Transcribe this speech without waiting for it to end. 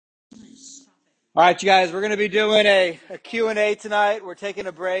All right, you guys, we're going to be doing a Q&A tonight. We're taking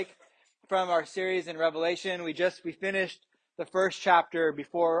a break from our series in Revelation. We finished the first chapter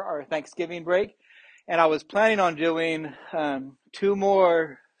before our Thanksgiving break, and I was planning on doing two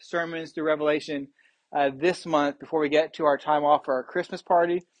more sermons through Revelation this month before we get to our time off for our Christmas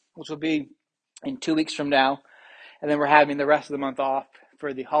party, which will be in 2 weeks from now, and then we're having the rest of the month off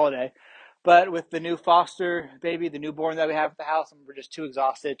for the holiday. But with the new foster baby, the newborn that we have at the house, we're just too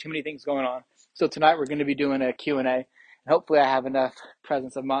exhausted, too many things going on. So tonight we're going to be doing a Q&A, and hopefully I have enough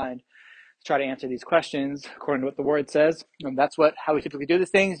presence of mind to try to answer these questions according to what the Word says. And that's how we typically do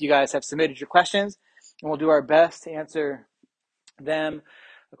these things. You guys have submitted your questions, and we'll do our best to answer them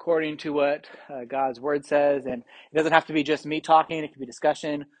according to what God's Word says. And it doesn't have to be just me talking. It can be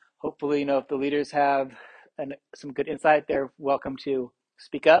discussion. Hopefully, if the leaders have some good insight, they're welcome to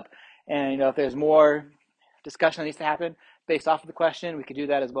speak up. And, if there's more discussion that needs to happen based off of the question, we could do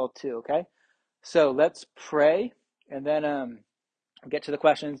that as well too, okay? So let's pray, and then get to the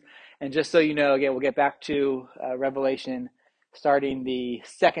questions. And just so you know, again, we'll get back to Revelation starting the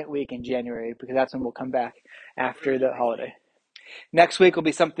second week in January, because that's when we'll come back after the holiday. Next week will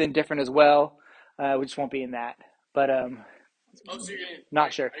be something different as well. We just won't be in that, but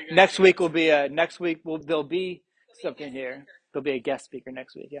not sure. Next week will be there'll be something here. There'll be a guest speaker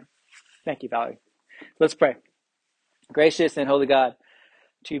next week. Yeah. Thank you, Valerie. Let's pray. Gracious and holy God,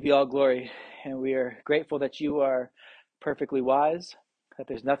 to you be all glory, and we are grateful that you are perfectly wise, that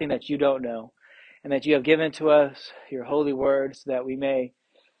there's nothing that you don't know, and that you have given to us your holy word so that we may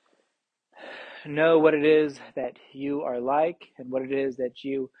know what it is that you are like and what it is that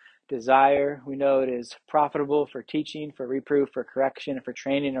you desire. We know it is profitable for teaching, for reproof, for correction, and for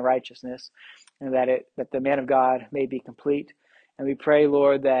training in righteousness, and that the man of God may be complete. And we pray,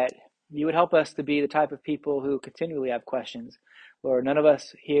 Lord, that you would help us to be the type of people who continually have questions. Lord, none of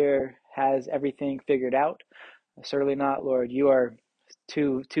us here has everything figured out. Certainly not, Lord. You are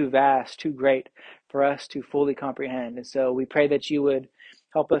too vast, too great for us to fully comprehend. And so we pray that you would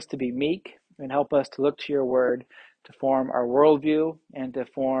help us to be meek and help us to look to your word to form our worldview and to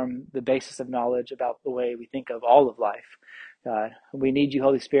form the basis of knowledge about the way we think of all of life. God, we need you,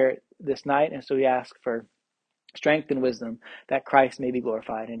 Holy Spirit, this night, and so we ask for strength and wisdom that Christ may be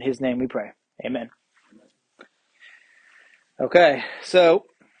glorified. In his name we pray. Amen. Okay, so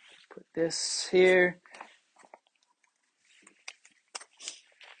put this here.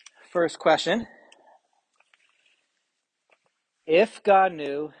 First question. If God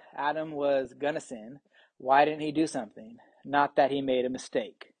knew Adam was going to sin, why didn't he do something? Not that he made a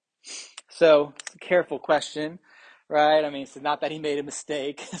mistake. So, it's a careful question, right? I mean, it's not that he made a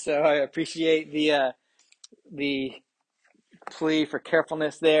mistake. So I appreciate the plea for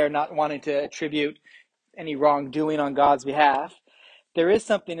carefulness there, not wanting to attribute any wrongdoing on God's behalf. There is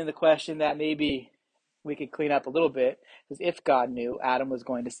something in the question that maybe we could clean up a little bit, because if God knew Adam was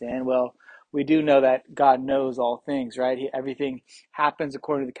going to sin, well, we do know that God knows all things, right? Everything happens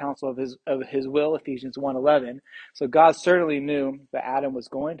according to the counsel of his will, Ephesians 1:11. So God certainly knew that Adam was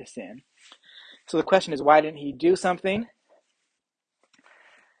going to sin. So the question is, why didn't he do something?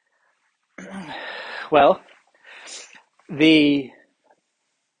 Well, the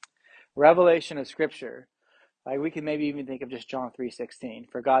revelation of Scripture, like we can maybe even think of just John 3:16.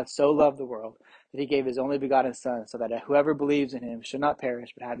 For God so loved the world that he gave his only begotten Son, so that whoever believes in him should not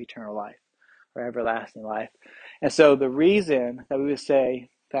perish but have eternal life, or everlasting life. And so the reason that we would say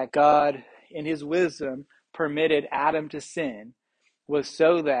that God, in his wisdom, permitted Adam to sin was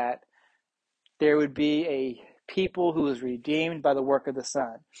so that there would be a people who was redeemed by the work of the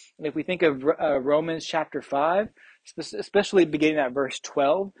Son. And if we think of Romans chapter 5, especially beginning at verse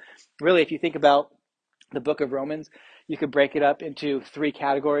 12, really if you think about the book of Romans, you could break it up into three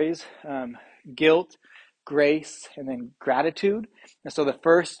categories: guilt, grace, and then gratitude. And so the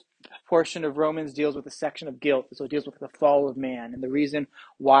first portion of Romans deals with the section of guilt. So it deals with the fall of man and the reason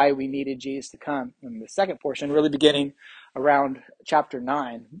why we needed Jesus to come. And the second portion, really beginning around chapter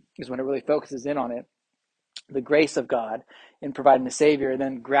 9, is when it really focuses in on it. The grace of God in providing the Savior, and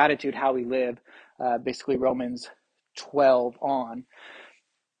then gratitude, how we live, basically Romans 12 on.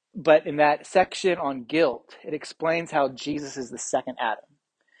 But in that section on guilt, it explains how Jesus is the second Adam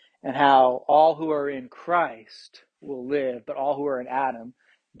and how all who are in Christ will live, but all who are in Adam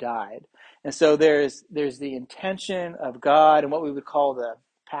died. And so there's the intention of God and what we would call the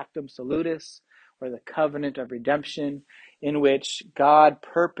Pactum Salutis, or the covenant of redemption, in which God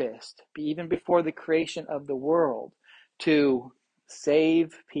purposed, even before the creation of the world, to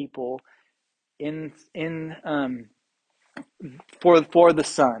save people for the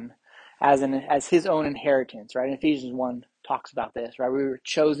Son as his own inheritance, right? And Ephesians 1 talks about this, right? We were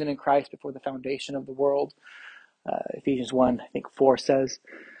chosen in Christ before the foundation of the world. Ephesians 1, I think 4 says.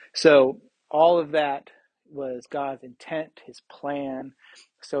 So all of that was God's intent, his plan,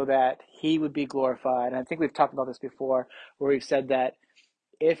 so that he would be glorified. And I think we've talked about this before, where we've said that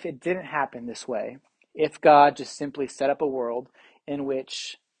if it didn't happen this way, if God just simply set up a world in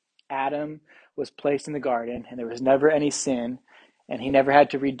which Adam was placed in the garden and there was never any sin and he never had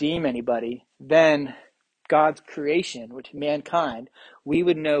to redeem anybody, then God's creation, which mankind, we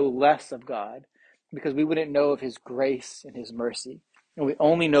would know less of God because we wouldn't know of his grace and his mercy. And we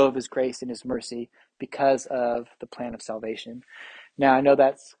only know of his grace and his mercy because of the plan of salvation. Now, I know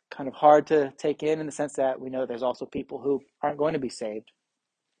that's kind of hard to take in the sense that we know there's also people who aren't going to be saved.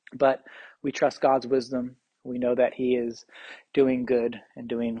 But we trust God's wisdom. We know that he is doing good and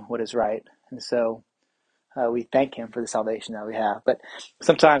doing what is right. And so we thank him for the salvation that we have. But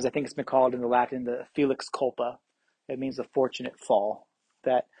sometimes I think it's been called in the Latin the felix culpa. It means the fortunate fall.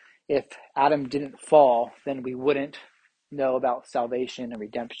 That if Adam didn't fall, then we wouldn't know about salvation and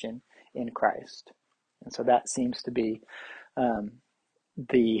redemption in Christ. And so that seems to be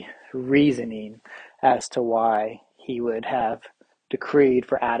the reasoning as to why he would have decreed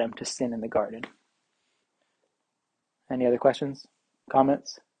for Adam to sin in the garden. Any other questions?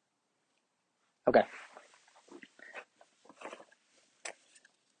 Comments? Okay.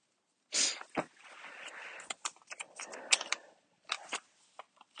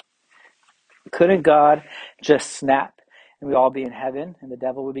 Couldn't God just snap and we'd all be in heaven and the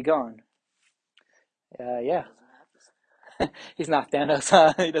devil would be gone? Yeah. He's not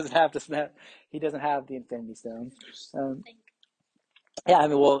Thanos. He doesn't have to snap. He doesn't have the Infinity Stone. Um, yeah,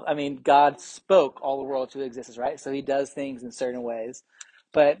 God spoke all the world to existence, right? So he does things in certain ways.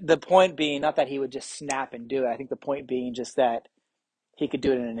 But the point being, not that he would just snap and do it. I think the point being just that he could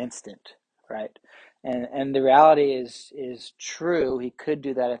do it in an instant, right? And the reality is true. He could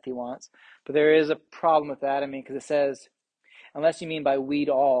do that if he wants. But there is a problem with that. Because it says, unless you mean by weed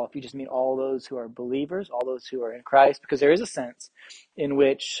all, if you just mean all those who are believers, all those who are in Christ, because there is a sense in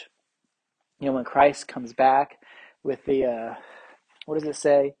which, when Christ comes back with the, what does it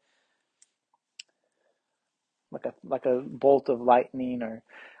say? Like a bolt of lightning, or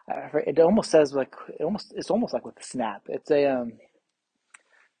it almost says it's almost like with a snap. It's a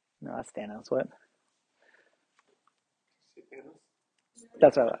no, that's Thanos. What?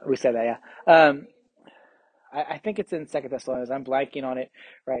 That's what we said that. Yeah. I think it's in Second Thessalonians. I'm blanking on it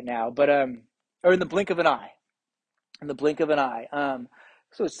right now, but or in the blink of an eye. In the blink of an eye.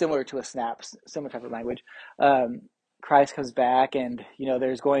 So it's similar to a snap, similar type of language. Christ comes back, and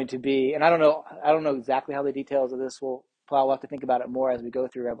there's going to be, and I don't know exactly how the details of this will. I'll have to think about it more as we go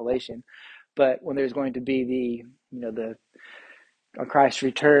through Revelation. But when there's going to be the on Christ's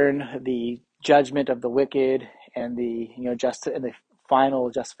return, the judgment of the wicked, and the and the final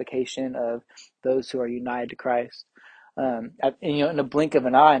justification of those who are united to Christ. In a blink of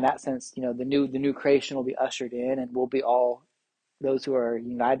an eye, in that sense, the new creation will be ushered in, and we'll be all those who are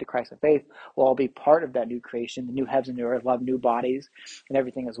united to Christ in faith will all be part of that new creation, the new heavens and new earth. We'll have new bodies and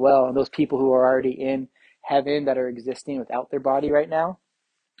everything as well. And those people who are already in heaven that are existing without their body right now,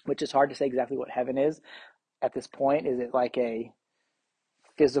 which is hard to say exactly what heaven is at this point. Is it like a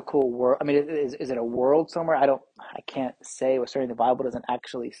physical world? Is it a world somewhere? I can't say. Well, certainly the Bible doesn't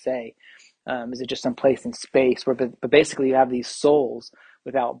actually say. Is it just some place in space where, but basically you have these souls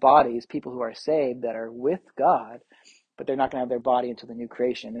without bodies, people who are saved that are with God, but they're not going to have their body until the new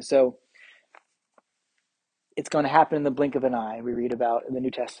creation. And so it's going to happen in the blink of an eye. We read about in the New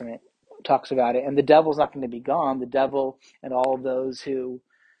Testament, talks about it. And the devil's not going to be gone. The devil and all of those who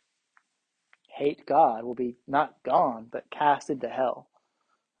hate God will be not gone, but cast into hell.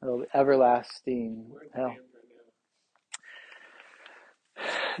 Everlasting hell.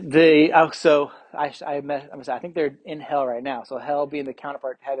 I think they're in hell right now. So hell being the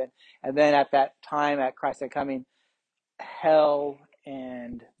counterpart to heaven, and then at that time, at Christ's second coming, hell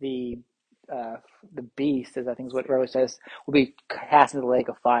and the beast, as I think is what Rose says, will be cast into the lake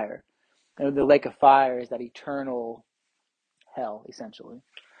of fire. And the lake of fire is that eternal hell, essentially.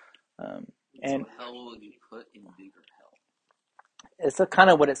 And so hell will be put in bigger hell. It's kind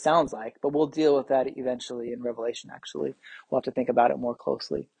of what it sounds like, but we'll deal with that eventually in Revelation. Actually, we'll have to think about it more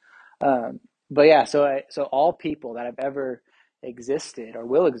closely. But yeah, so all people that have ever existed or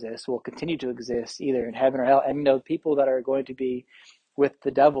will exist will continue to exist either in heaven or hell. And people that are going to be with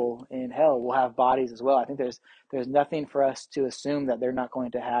the devil in hell will have bodies as well. I think there's nothing for us to assume that they're not going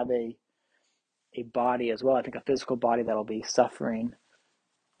to have a body as well. I think a physical body that'll be suffering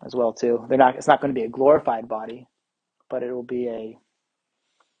as well too. It's not going to be a glorified body, but it will be a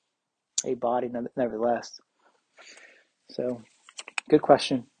body nevertheless. So, good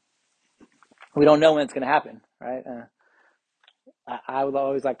question. We don't know when it's going to happen, right? I would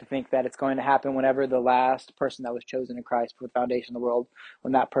always like to think that it's going to happen whenever the last person that was chosen in Christ for the foundation of the world,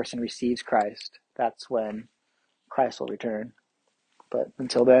 when that person receives Christ, that's when Christ will return. But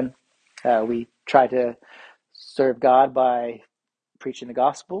until then, we try to serve God by preaching the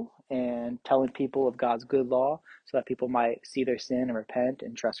gospel and telling people of God's good law so that people might see their sin and repent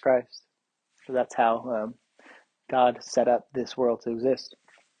and trust Christ. So that's how God set up this world to exist.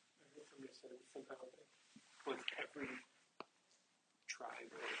 Once every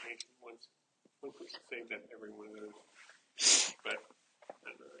tribe or nation, once one person saved, then everyone of those. But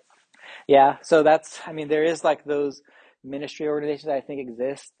Yeah, so there is like those ministry organizations that I think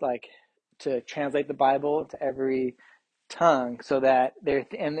exist, like to translate the Bible to every tongue, so that they're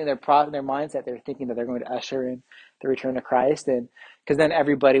and in their mindset they're thinking that they're going to usher in the return of Christ, and because then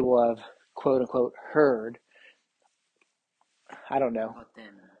everybody will have quote unquote heard. I don't know But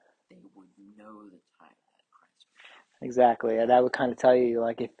then they would know the time that Christ would exactly, and that would kind of tell you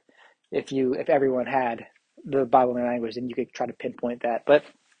like if everyone had the Bible in their language, then you could try to pinpoint that. But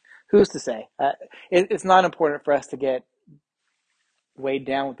who's to say? It's not important for us to get weighed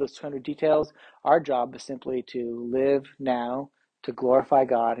down with those 200 details. Our job is simply to live now, to glorify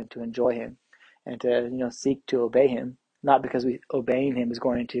God and to enjoy Him, and to seek to obey Him. Not because obeying Him is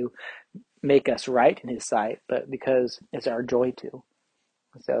going to make us right in His sight, but because it's our joy to.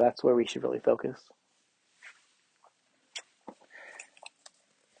 So that's where we should really focus.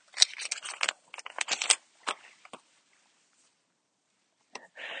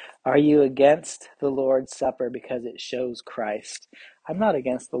 Are you against the Lord's Supper because it shows Christ? I'm not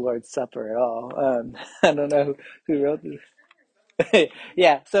against the Lord's Supper at all. I don't know who wrote this.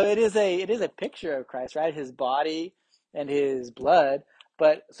 Yeah, so it is a picture of Christ, right? His body and his blood.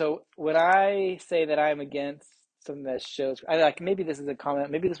 But so when I say that I'm against something that shows, maybe this is a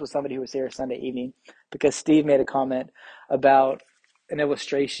comment. Maybe this was somebody who was here Sunday evening, because Steve made a comment about an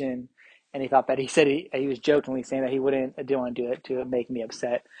illustration, and he thought that he was jokingly saying that didn't want to do it to make me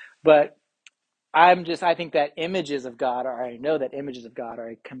upset. But I think that images of God are, I know that images of God are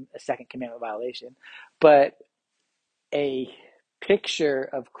a second commandment violation, but a picture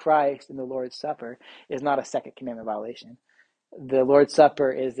of Christ in the Lord's Supper is not a second commandment violation. The Lord's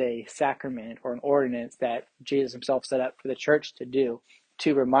Supper is a sacrament or an ordinance that Jesus himself set up for the church to do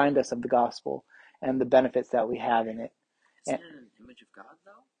to remind us of the gospel and the benefits that we have in it. Isn't it an image of God,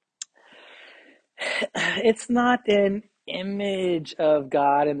 though? It's not an image of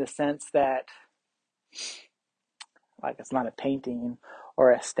God in the sense that, like, it's not a painting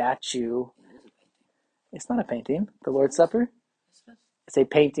or a statue. It is a painting. It's not a painting. The Lord's Supper? Yes, it is. It's a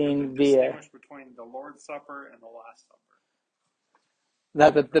painting via distinguish between the Lord's Supper and the Last Supper.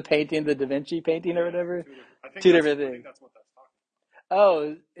 the painting, the Da Vinci painting or whatever. Two different I things. think that's what that's talking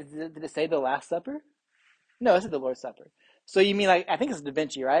Oh, did it say the Last Supper? No, it said the Lord's Supper. So you mean, like, I think it's Da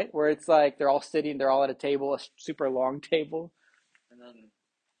Vinci, right? Where it's like they're all sitting, they're all at a table, a super long table. And then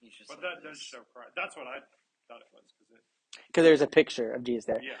he's just. But like that does this. show Christ. That's what I thought it was. Because there's a picture of Jesus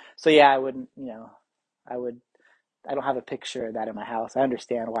there. Yeah. So yeah, I wouldn't, I don't have a picture of that in my house. I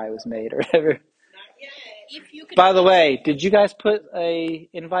understand why it was made or whatever. By the way, did you guys put a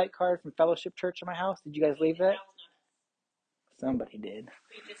invite card from Fellowship Church in my house? Did you guys leave that? Somebody did.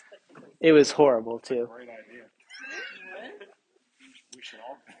 It was horrible too. Great idea. We should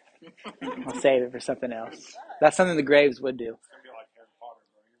all. I'll save it for something else. That's something the Graves would do. It's gonna be like Harry Potter,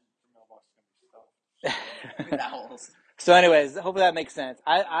 bro. Your mailbox is gonna be stuffed. Owls. So anyways, hopefully that makes sense.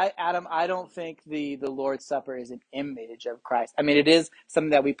 Adam, I don't think the Lord's Supper is an image of Christ. I mean, it is something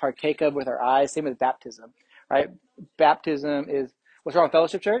that we partake of with our eyes. Same with baptism, right? Baptism is, what's wrong with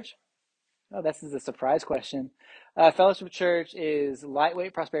Fellowship Church? Oh, this is a surprise question. Fellowship Church is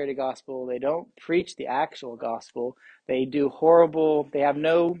lightweight prosperity gospel. They don't preach the actual gospel. They have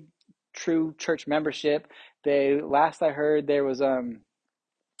no true church membership. Last I heard, they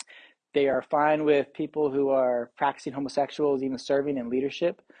are fine with people who are practicing homosexuals, even serving in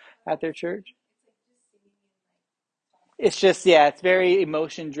leadership at their church. It's just, yeah, it's very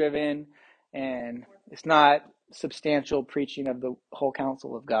emotion driven, and it's not substantial preaching of the whole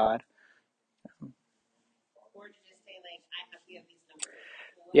counsel of God.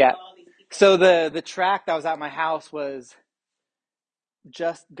 Yeah. So the track that was at my house was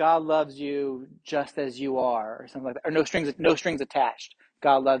just God loves you just as you are, or something like that, or no strings attached.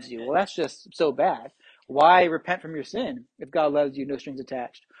 God loves you. Well, that's just so bad. Why repent from your sin if God loves you, no strings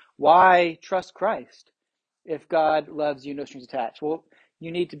attached? Why trust Christ if God loves you, no strings attached? Well,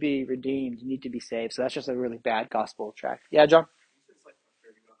 you need to be redeemed. You need to be saved. So that's just a really bad gospel track. Yeah, John?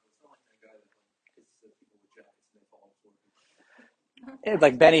 It's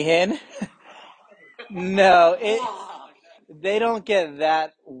like Benny Hinn. No, they don't get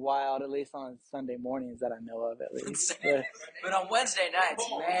that wild, at least on Sunday mornings that I know of, at least. But on Wednesday nights,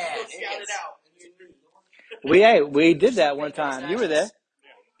 man, We did that one time. You were there.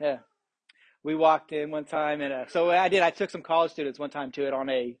 Yeah. We walked in one time, and so I did. I took some college students one time to it on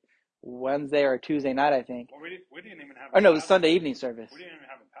a Wednesday or a Tuesday night, I think. Well, we didn't even have. Or no, it was Sunday evening service. We didn't even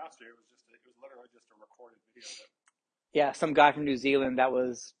have a pastor. It was literally just a recorded video. Yeah, some guy from New Zealand.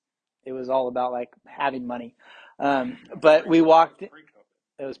 It was all about like having money. But we walked. It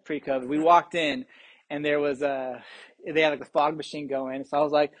was pre-COVID. We walked in, and there was they had like a fog machine going. So I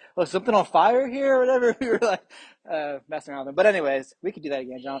was like, "Oh, something on fire here, or whatever." We were like messing around with them. But anyways, we could do that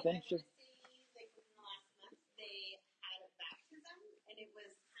again, Jonathan. Sure.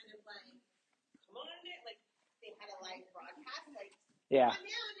 Yeah. Come on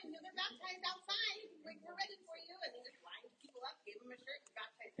down and you'll get baptized outside. Like, we're ready for you. And they just lined people up, gave them a shirt, and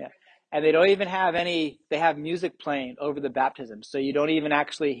baptized them. Yeah. And they don't even have they have music playing over the baptism. So you don't even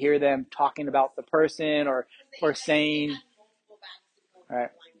actually hear them talking about the person or saying. All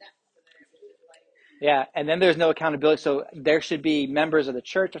right. Yeah. And then there's no accountability. So there should be members of the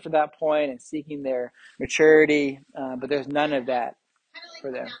church after that point and seeking their maturity. But there's none of that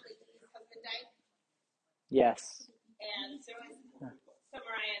for them. Yes. And so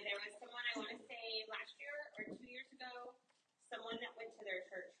Mariah, there was someone, I want to say last year or 2 years ago, someone that went to their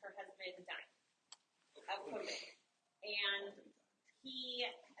church, her husband died of COVID. And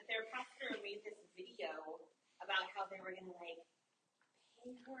their pastor made this video about how they were going to like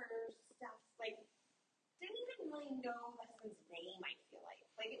pay her stuff. Like, didn't even really know the husband's name, I feel like.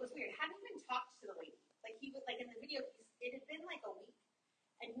 Like, it was weird. Hadn't even talked to the lady. Like, he was like in the video, it had been like a week.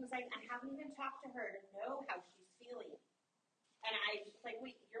 And he was like, I haven't even talked to her to know how she's feeling. And I was like,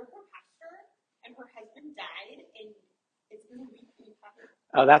 wait, you're her pastor, and her husband died, and it's been a week.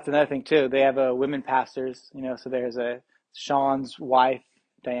 Oh, that's another thing too. They have women pastors, so there's Sean's wife,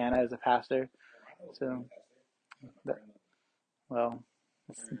 Diana, is a pastor. So, well,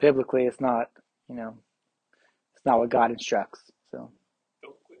 biblically, it's not, it's not what God instructs. So,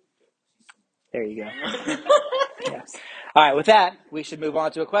 there you go. Yeah. All right. With that, we should move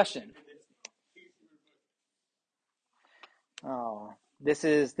on to a question. Oh, this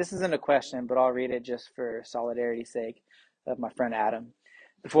isn't a question, but I'll read it just for solidarity's sake of my friend Adam.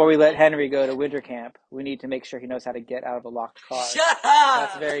 Before we let Henry go to winter camp, we need to make sure he knows how to get out of a locked car. Shut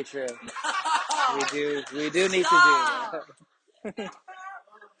up! That's very true. No! We do need to do that.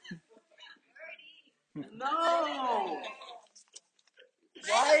 No!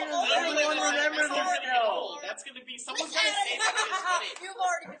 Why does everyone remember this still? That's going to be someone's going to say that. You've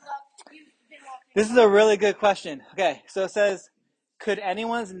already been locked. This is a really good question. Okay, so it says, could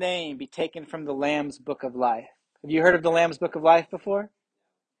anyone's name be taken from the Lamb's Book of Life? Have you heard of the Lamb's Book of Life before?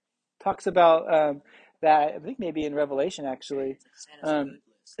 Talks about that, I think maybe in Revelation, actually. But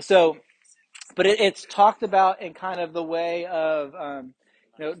it's talked about in kind of the way of,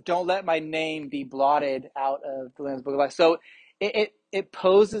 don't let my name be blotted out of the Lamb's Book of Life. So it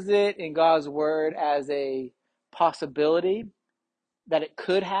poses it in God's word as a possibility that it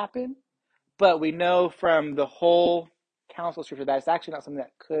could happen, but we know from the whole counsel of Scripture that it's actually not something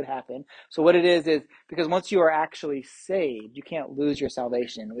that could happen. So what it is because once you are actually saved, you can't lose your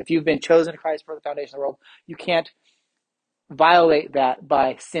salvation. If you've been chosen to Christ for the foundation of the world, you can't violate that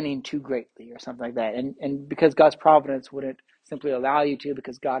by sinning too greatly or something like that. And because God's providence wouldn't simply allow you to,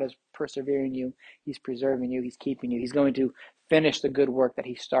 because God is persevering you, He's preserving you, He's keeping you, He's going to finish the good work that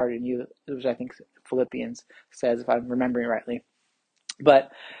He started in you, which I think Philippians says, if I'm remembering rightly.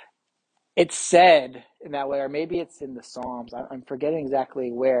 But it's said in that way, or maybe it's in the Psalms. I'm forgetting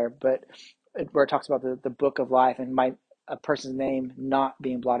exactly where, but where it talks about the book of life and a person's name not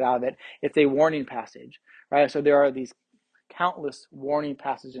being blotted out of it. It's a warning passage, right? So there are these countless warning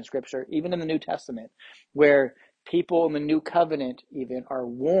passages in Scripture, even in the New Testament, where people in the New Covenant even are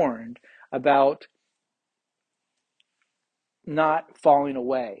warned about not falling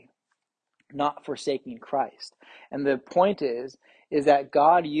away, not forsaking Christ. And the point is that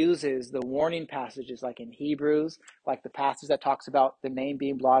God uses the warning passages like in Hebrews, like the passage that talks about the name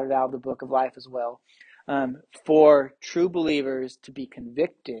being blotted out of the book of life as well, for true believers to be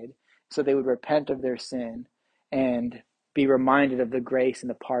convicted so they would repent of their sin and be reminded of the grace and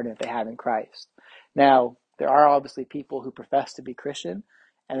the pardon that they have in Christ. Now, there are obviously people who profess to be Christian,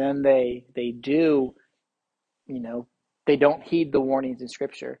 and then they do, they don't heed the warnings in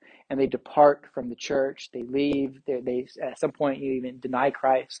Scripture, and they depart from the church. They leave. They at some point you even deny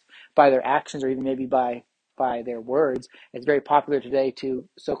Christ by their actions, or even maybe by their words. It's very popular today to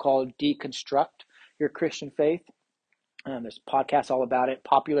so-called deconstruct your Christian faith. There's podcasts all about it.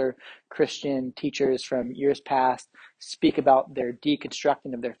 Popular Christian teachers from years past speak about their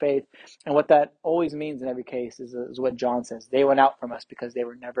deconstructing of their faith. And what that always means in every case is what John says. They went out from us because they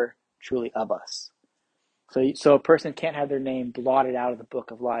were never truly of us. So a person can't have their name blotted out of the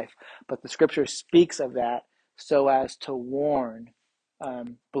book of life. But the scripture speaks of that so as to warn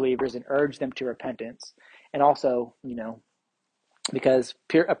believers and urge them to repentance. And also, because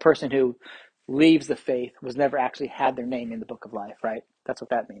a person who leaves the faith was never actually had their name in the book of life, right? That's what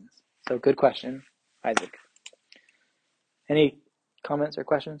that means. So good question, Isaac. Any comments or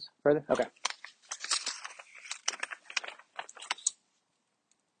questions further? Okay.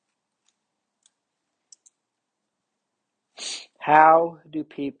 How do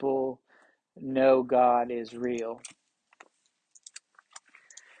people know God is real?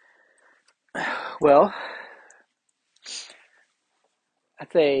 Well,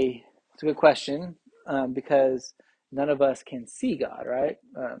 it's a good question because none of us can see God, right?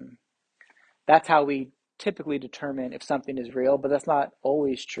 That's how we typically determine if something is real, but that's not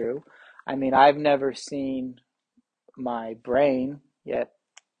always true. I mean, I've never seen my brain yet.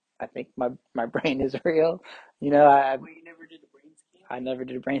 I think my brain is real. You never did a brain scan? I never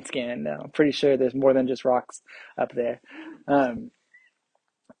did a brain scan. No, I'm pretty sure there's more than just rocks up there.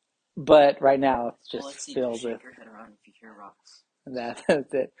 But right now it's just let's see, filled just shake with your head around if you hear rocks.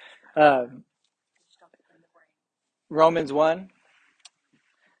 that's it. Romans 1.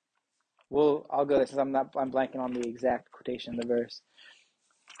 I'll go there since I'm blanking on the exact quotation of the verse.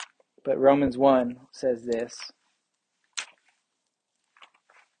 But Romans 1 says this.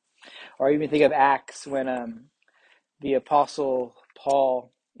 Or even think of Acts when the apostle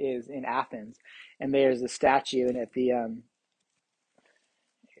Paul is in Athens and there's a statue and at the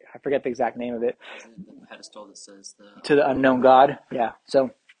I forget the exact name of it. The pedestal that says to the unknown God. Yeah.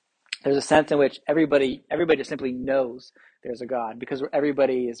 So there's a sense in which everybody just simply knows there's a God because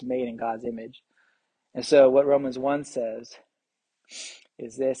everybody is made in God's image. And so what Romans 1 says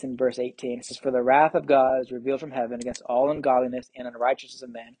is this in verse 18. It says, "For the wrath of God is revealed from heaven against all ungodliness and unrighteousness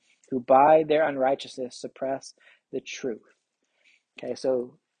of men, who by their unrighteousness suppress the truth." Okay,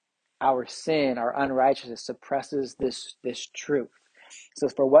 so our sin, our unrighteousness suppresses this truth. So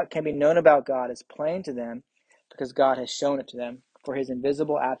for what can be known about God is plain to them because God has shown it to them. For his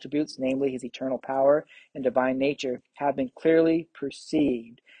invisible attributes, namely his eternal power and divine nature, have been clearly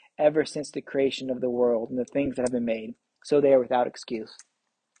perceived ever since the creation of the world and the things that have been made. So they are without excuse.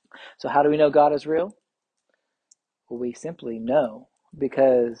 So how do we know God is real? Well, we simply know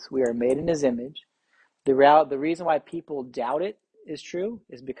because we are made in his image. The reason why people doubt it is true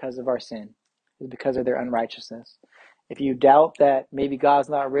is because of our sin, is because of their unrighteousness. If you doubt that maybe God's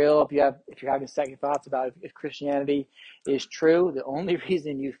not real, if you're having second thoughts about if Christianity is true, the only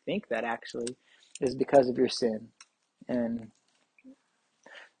reason you think that actually is because of your sin. And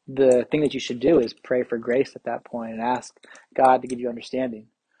the thing that you should do is pray for grace at that point and ask God to give you understanding.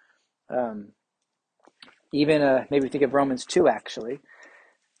 Maybe think of Romans 2 actually.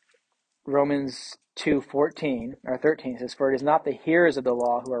 Romans 2:14 or 13 says, "For it is not the hearers of the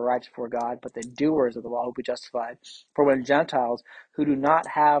law who are righteous before God, but the doers of the law who will be justified. For when Gentiles who do not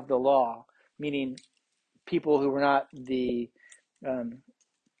have the law," meaning people who were not the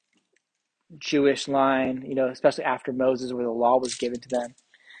Jewish line, especially after Moses, where the law was given to them.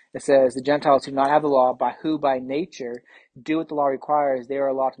 It says, "The Gentiles who do not have the law, who by nature do what the law requires, they are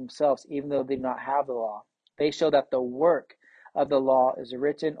a law to themselves, even though they do not have the law. They show that the work of the law is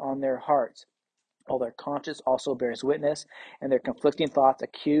written on their hearts, while their conscience also bears witness, and their conflicting thoughts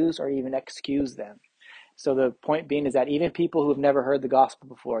accuse or even excuse them." So the point being is that even people who've never heard the gospel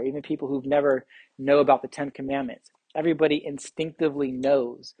before, even people who've never know about the 10 Commandments, everybody instinctively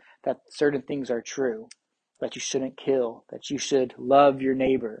knows that certain things are true, that you shouldn't kill, that you should love your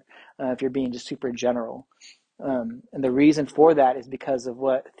neighbor, if you're being just super general. And the reason for that is because of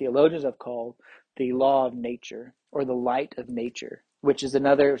what theologians have called the law of nature or the light of nature, which is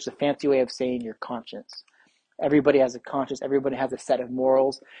a fancy way of saying your conscience. Everybody has a conscience. Everybody has a set of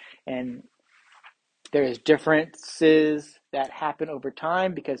morals, and there's differences that happen over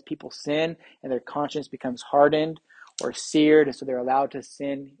time because people sin and their conscience becomes hardened or seared, and so they're allowed to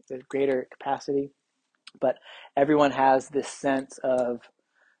sin with greater capacity. But everyone has this sense of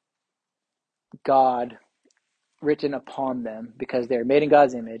God written upon them because they're made in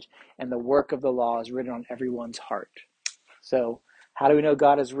God's image, and the work of the law is written on everyone's heart. So how do we know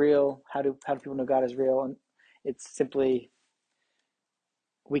God is real? How do people know God is real? And it's simply,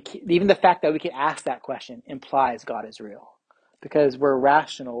 even the fact that we can ask that question implies God is real, because we're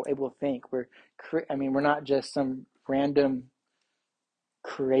rational, able to think. We're not just some random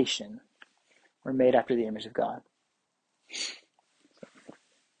creation. We're made after the image of God.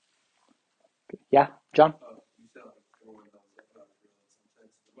 Yeah, John? You said like everyone knows that about Israel in some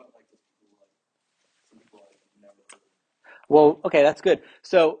sense. What about like those people like some people like never heard of? Well, okay, that's good.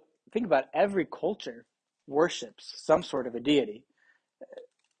 So think about every culture worships some sort of a deity.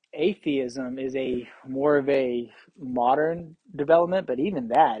 Atheism is a more of a modern development, but even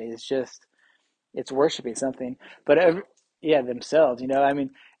that is just it's worshiping something. But yeah, themselves. I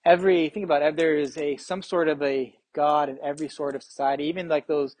mean, think about it. There is some sort of a god in every sort of society. Even like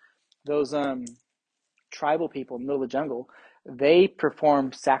those tribal people in the middle of the jungle, they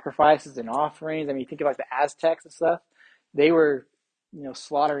perform sacrifices and offerings. I mean, you think about the Aztecs and stuff. They were,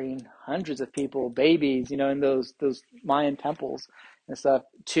 slaughtering hundreds of people, babies, in those Mayan temples and stuff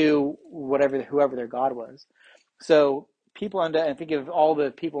to whoever their god was. So people and think of all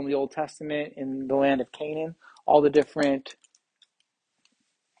the people in the Old Testament in the land of Canaan, all the different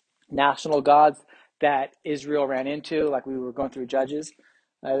national gods that Israel ran into, like we were going through Judges.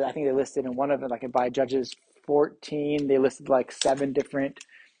 I think they listed in one of them, like by Judges 14, they listed like 7 different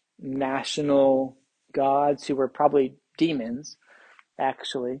national gods who were probably demons,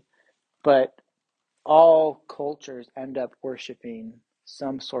 actually. But all cultures end up worshiping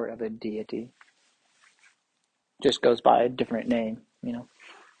some sort of a deity. Just goes by a different name. Sometimes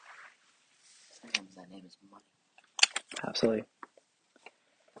that name is money. Absolutely.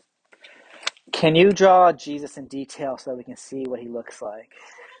 Can you draw Jesus in detail so that we can see what he looks like?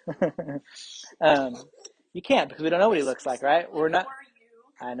 You can't because we don't know what he looks like, right? We're not.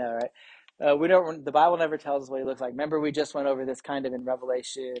 I know, right? We don't. The Bible never tells us what he looks like. Remember, we just went over this kind of in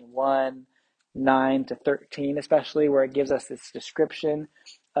Revelation 1:9-13, especially where it gives us this description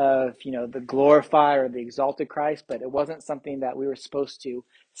of the glorified or the exalted Christ, but it wasn't something that we were supposed to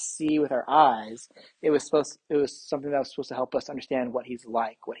see with our eyes. It was something that was supposed to help us understand what he's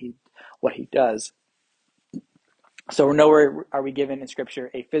like, what he does. So nowhere are we given in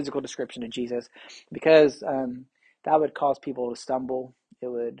Scripture a physical description of Jesus, because that would cause people to stumble. It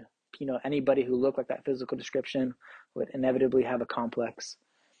would, anybody who looked like that physical description would inevitably have a complex,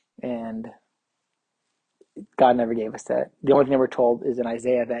 and God never gave us that. The only thing we're told is in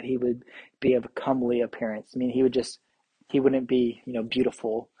Isaiah that he would be of a comely appearance. I mean, he wouldn't be,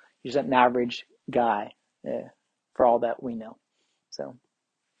 beautiful. He's just an average guy, for all that we know. So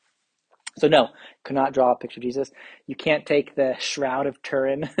no, could not draw a picture of Jesus. You can't take the shroud of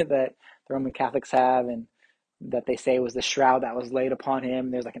Turin that the Roman Catholics have and that they say was the shroud that was laid upon him.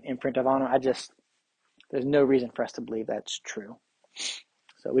 There's like an imprint of on him. There's no reason for us to believe that's true.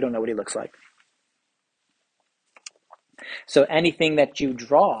 So we don't know what he looks like. So anything that you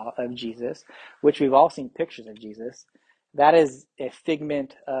draw of Jesus, which we've all seen pictures of Jesus, that is a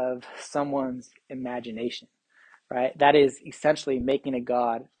figment of someone's imagination, right? That is essentially making a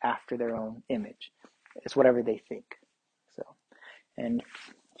God after their own image. It's whatever they think. So, and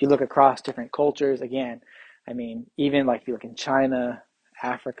if you look across different cultures, again, I mean, even like if you look in China,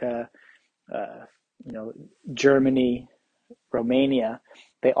 Africa, Germany, Romania,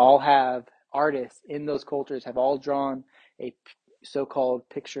 they all have artists in those cultures have all drawn a so-called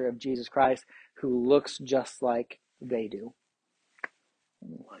picture of Jesus Christ who looks just like they do.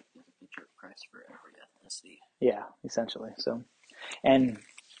 Like there's a picture of Christ for every ethnicity. Yeah, essentially. So, and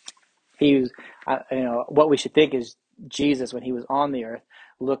he was, what we should think is Jesus when he was on the earth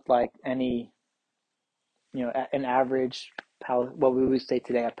looked like any, an average, what we would say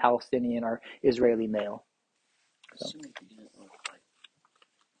today, a Palestinian or Israeli male. So. Assuming he didn't look like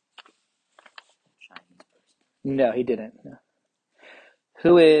a Chinese person. No, he didn't. No.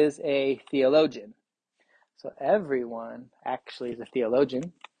 Who is a theologian? So everyone actually is a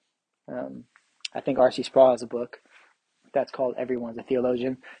theologian. I think R.C. Sproul has a book that's called "Everyone's a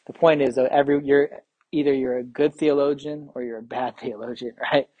Theologian." The point is, though, you're a good theologian or you're a bad theologian,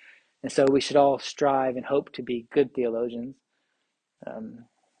 right? And so we should all strive and hope to be good theologians.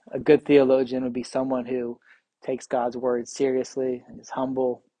 A good theologian would be someone who takes God's word seriously and is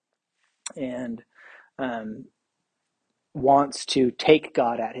humble and wants to take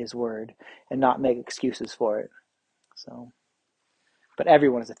God at his word and not make excuses for it. So, but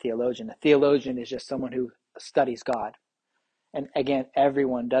everyone is a theologian. A theologian is just someone who studies God. And again,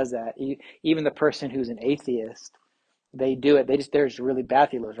 everyone does that. Even the person who's an atheist, they do it. They're just really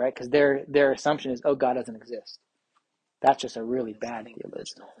bad theologians, right? Because their assumption is, oh, God doesn't exist. That's just a really bad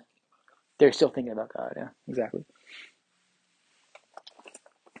theologian. They're still thinking about God. Yeah, exactly.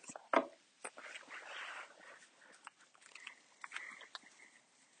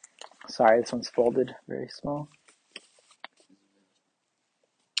 Sorry, this one's folded very small.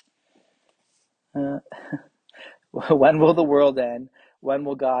 When will the world end? When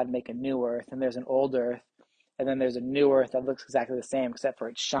will God make a new earth? And there's an old earth and then there's a new earth that looks exactly the same except for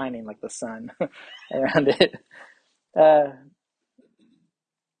it's shining like the sun around it.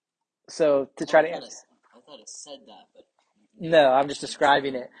 So to try to answer. I thought it said that, but No, I'm just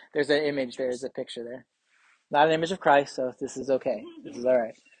describing it. There's an image there. There's a picture there. Not an image of Christ, so this is okay. This is all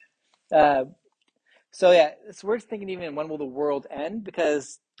right. Uh, so yeah, so we're just thinking even when will the world end?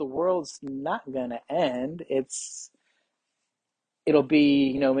 Because the world's not gonna end. It'll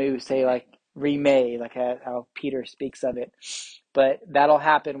be, maybe we say like remade, like how Peter speaks of it. But that'll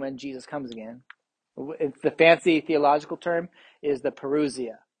happen when Jesus comes again. The fancy theological term is the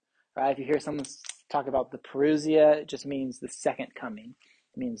parousia, right? If you hear someone talk about the parousia, it just means the second coming.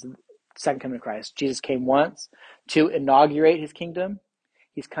 It means the second coming of Christ. Jesus came once to inaugurate his kingdom.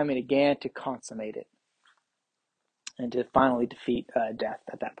 He's coming again to consummate it and to finally defeat death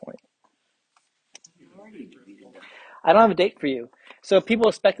at that point. I don't have a date for you. So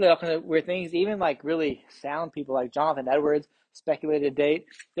people speculate all kinds of weird things, even like really sound people like Jonathan Edwards speculated a date.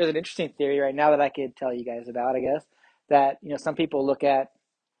 There's an interesting theory right now that I could tell you guys about, I guess, that, some people look at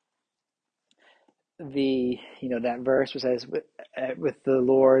that verse which says with the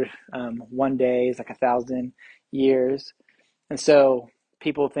Lord, one day is like 1,000 years. And so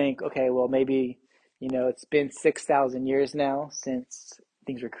people think, okay, well, maybe, it's been 6,000 years now since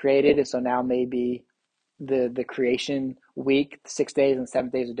things were created. And so now maybe the creation week, 6 days and 7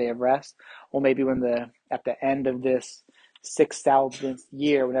 days a day of rest. Well, maybe at the end of this 6,000th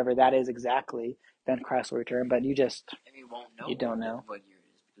year, whenever that is exactly, then Christ will return. But you won't know. You don't know. What year it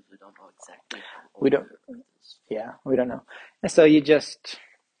is because we don't know exactly. We don't. Yeah, we don't know. And so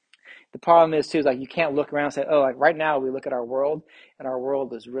the problem is too, is like you can't look around and say, oh, like right now we look at our world and our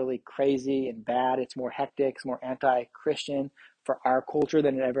world is really crazy and bad. It's more hectic, it's more anti-Christian for our culture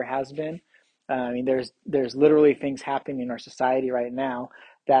than it ever has been. There's literally things happening in our society right now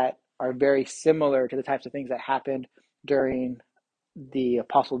that are very similar to the types of things that happened during the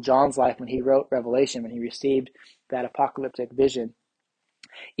Apostle John's life when he wrote Revelation, when he received that apocalyptic vision.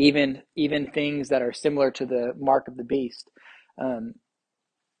 Even things that are similar to the mark of the beast.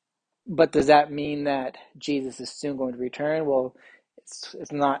 But does that mean that Jesus is soon going to return? Well,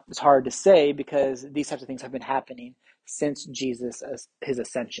 it's not. It's hard to say because these types of things have been happening since Jesus his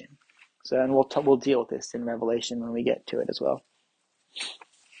ascension. So, and we'll deal with this in Revelation when we get to it as well.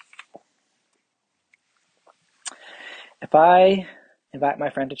 If I invite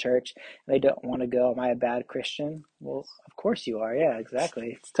my friend to church and they don't want to go, am I a bad Christian? Well, of course you are. Yeah,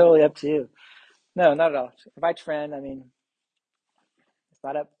 exactly. It's totally up to you. No, not at all. Invite your friend. It's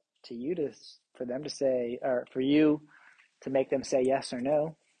not up to you for them to say, or for you to make them say yes or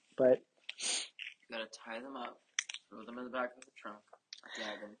no. But you gotta tie them up, throw them in the back of the trunk,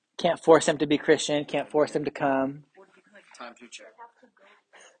 gag them. Can't force them to be Christian. Can't force them to come. Time to check.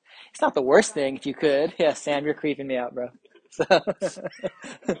 It's not the worst thing if you could. Yeah, Sam, you're creeping me out, bro. So. It's like,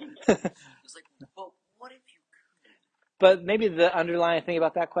 but what if you could? But maybe the underlying thing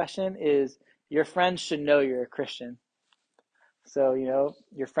about that question is your friends should know you're a Christian. So,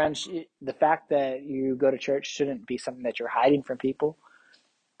 your friends, the fact that you go to church shouldn't be something that you're hiding from people.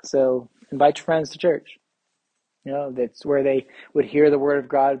 So invite your friends to church. That's where they would hear the word of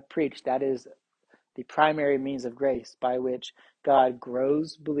God preached. That is the primary means of grace by which God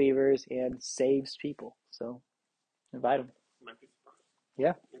grows believers and saves people. So invite them. Might be surprised.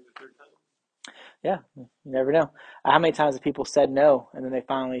 Yeah. Maybe the third time. Yeah, you never know. How many times have people said no and then they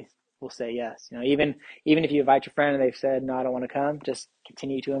finally will say yes? Even if you invite your friend and they've said, no, I don't want to come, just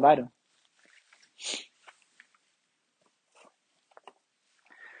continue to invite them.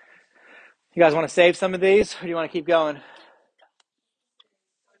 You guys want to save some of these or do you want to keep going?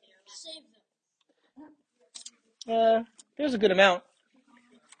 There's a good amount.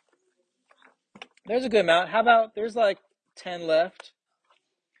 How about there's like 10 left?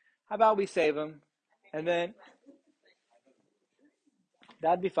 How about we save them? And then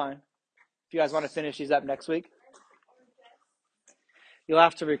that'd be fine. If you guys want to finish these up next week. You'll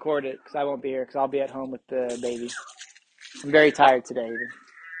have to record it because I won't be here because I'll be at home with the baby. I'm very tired today even.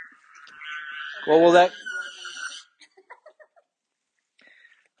 Well, we'll let.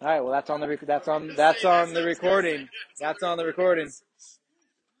 All right. Well, that's on the recording. That's on the recording.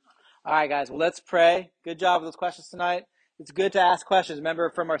 All right, guys. Well, let's pray. Good job with those questions tonight. It's good to ask questions.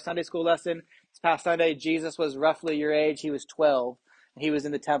 Remember from our Sunday school lesson this past Sunday, Jesus was roughly your age. He was 12. He was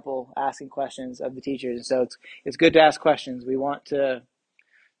in the temple asking questions of the teachers. And so it's good to ask questions. We want to,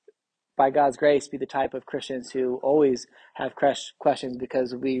 by God's grace, be the type of Christians who always have questions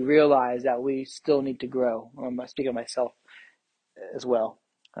because we realize that we still need to grow. I'm speaking of myself as well.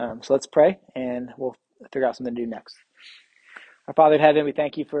 So let's pray and we'll figure out something to do next. Our Father in heaven, we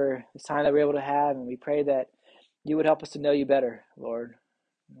thank you for this time that we're able to have, and we pray that you would help us to know you better, Lord.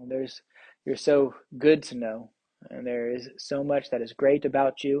 You're so good to know, and there is so much that is great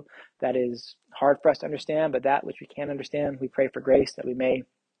about you that is hard for us to understand, but that which we can understand, we pray for grace that we may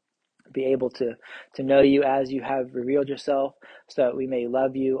be able to know you as you have revealed yourself, so that we may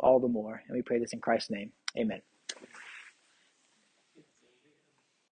love you all the more. And we pray this in Christ's name. Amen.